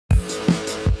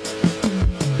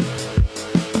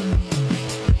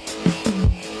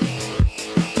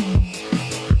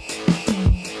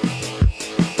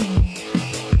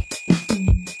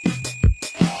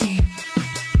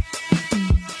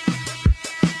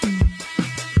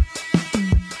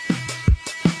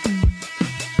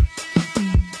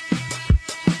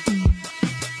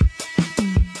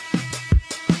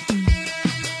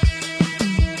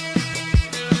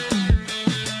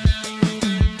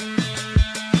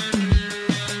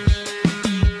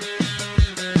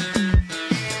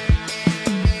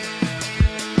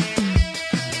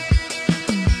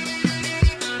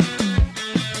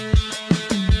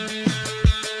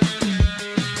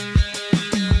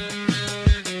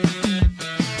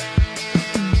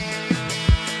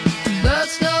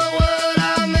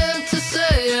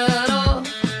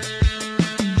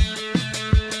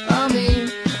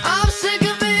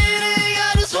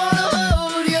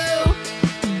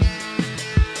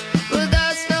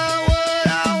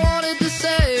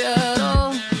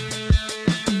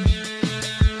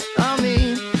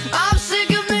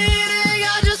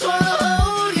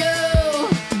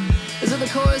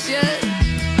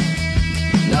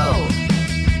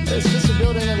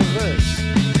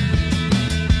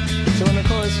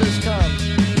answers come,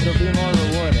 it'll be more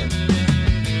rewarding.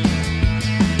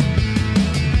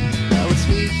 I would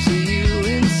speak to you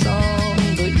in song,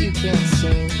 but you can't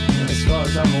sing, as far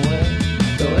as I'm aware.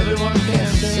 Though everyone can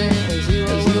sing, as you are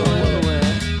well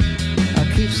aware.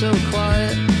 I keep so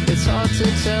quiet, it's hard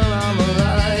to tell I'm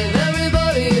alive.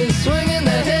 Everybody is swinging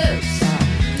their hips,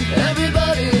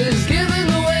 everybody is giving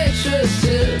the waitress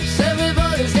tips,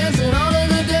 everybody's dancing all of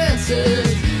the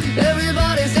dances,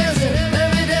 everybody's dancing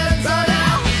every dance on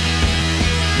out.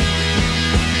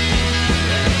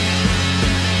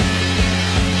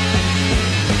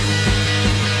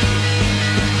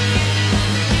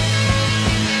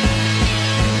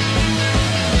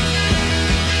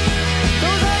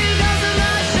 Those are you guys in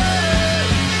my shirt.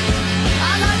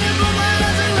 I like to put my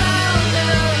hands around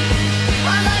them.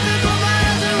 I like to put my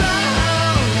hands around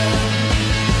them.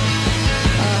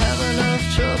 I have enough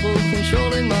trouble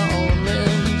controlling my own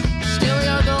limbs, stealing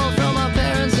alcohol from my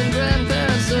parents and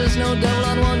grandparents. There's no devil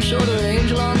on one shoulder,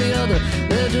 angel on the other.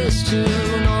 They're just two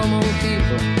normal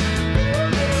people.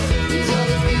 These are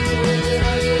the people that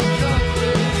I get drunk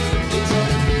with. These are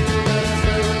the people that I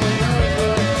fell in love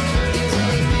with. These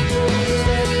are the people that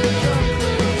I get drunk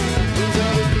with. These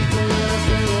are the people that I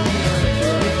fell in love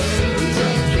with. These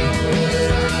are the people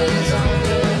that I get drunk with.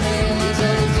 These are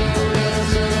the people that I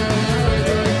fell in love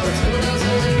with. These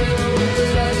are the people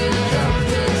that I get drunk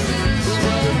with. These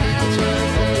are the people that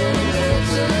I fell in love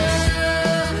with.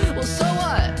 Well, so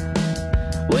what?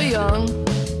 We're young,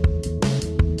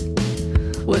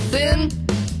 we're thin,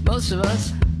 most of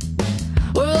us.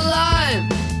 We're alive,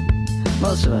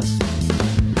 most of us.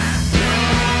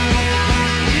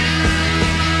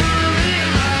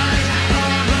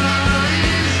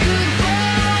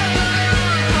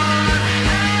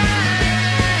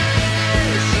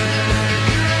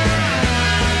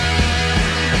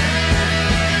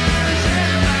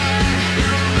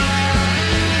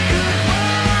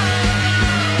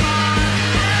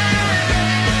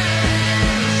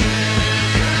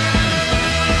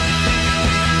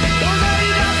 Those are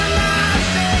you guys in my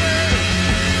shirt.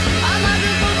 I like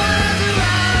to put my hands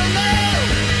around them.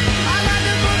 I like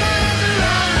to put my hands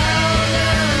around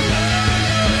them.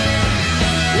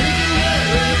 We can get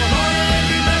real horny and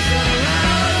keep messing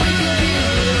around. We can keep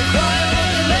real quiet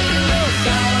and making no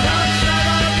sound. I'll try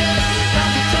my best not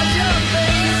to touch your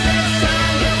face next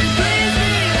time. Can we please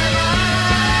meet at my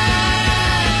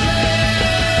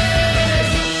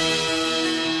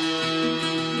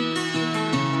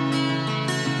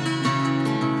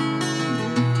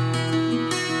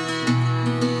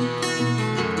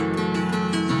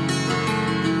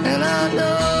And I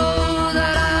know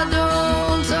that I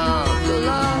don't talk a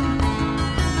lot,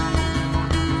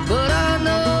 but I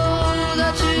know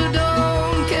that you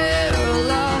don't care a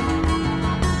lot.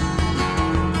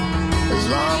 As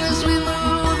long as we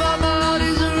move our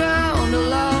bodies around a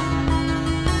lot,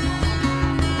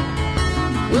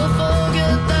 we'll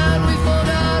forget that we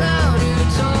forgot how to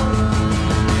talk.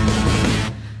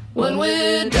 When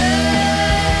we're dead,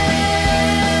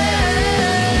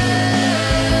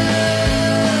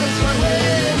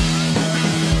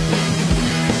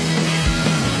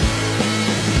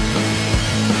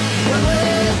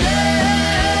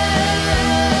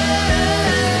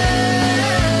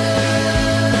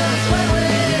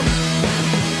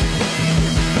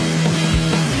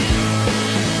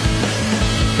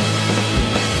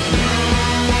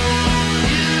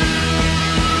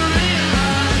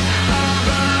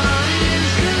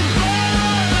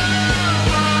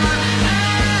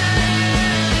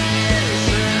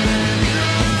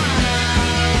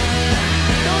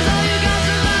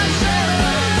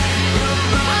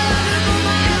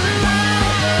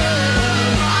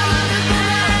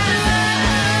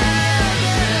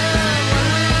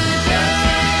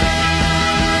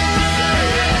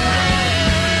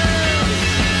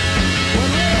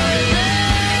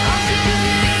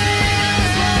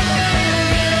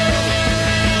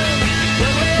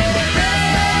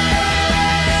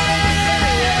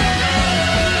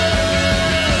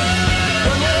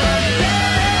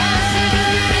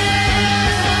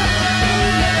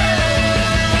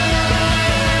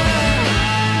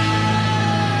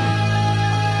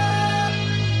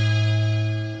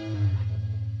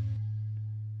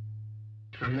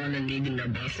 I'm on a need in the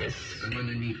basis.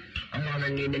 I'm on a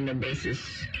need in the basis.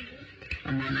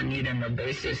 I'm on a need in the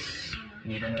basis.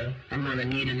 I'm on a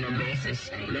need in the basis.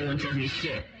 No one tells me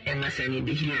shit unless I need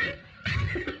to hear it.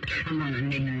 I'm on a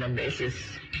need in the basis.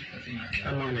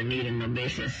 I'm on a need in the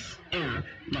basis.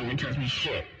 No one tells me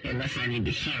shit unless I need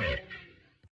to hear it.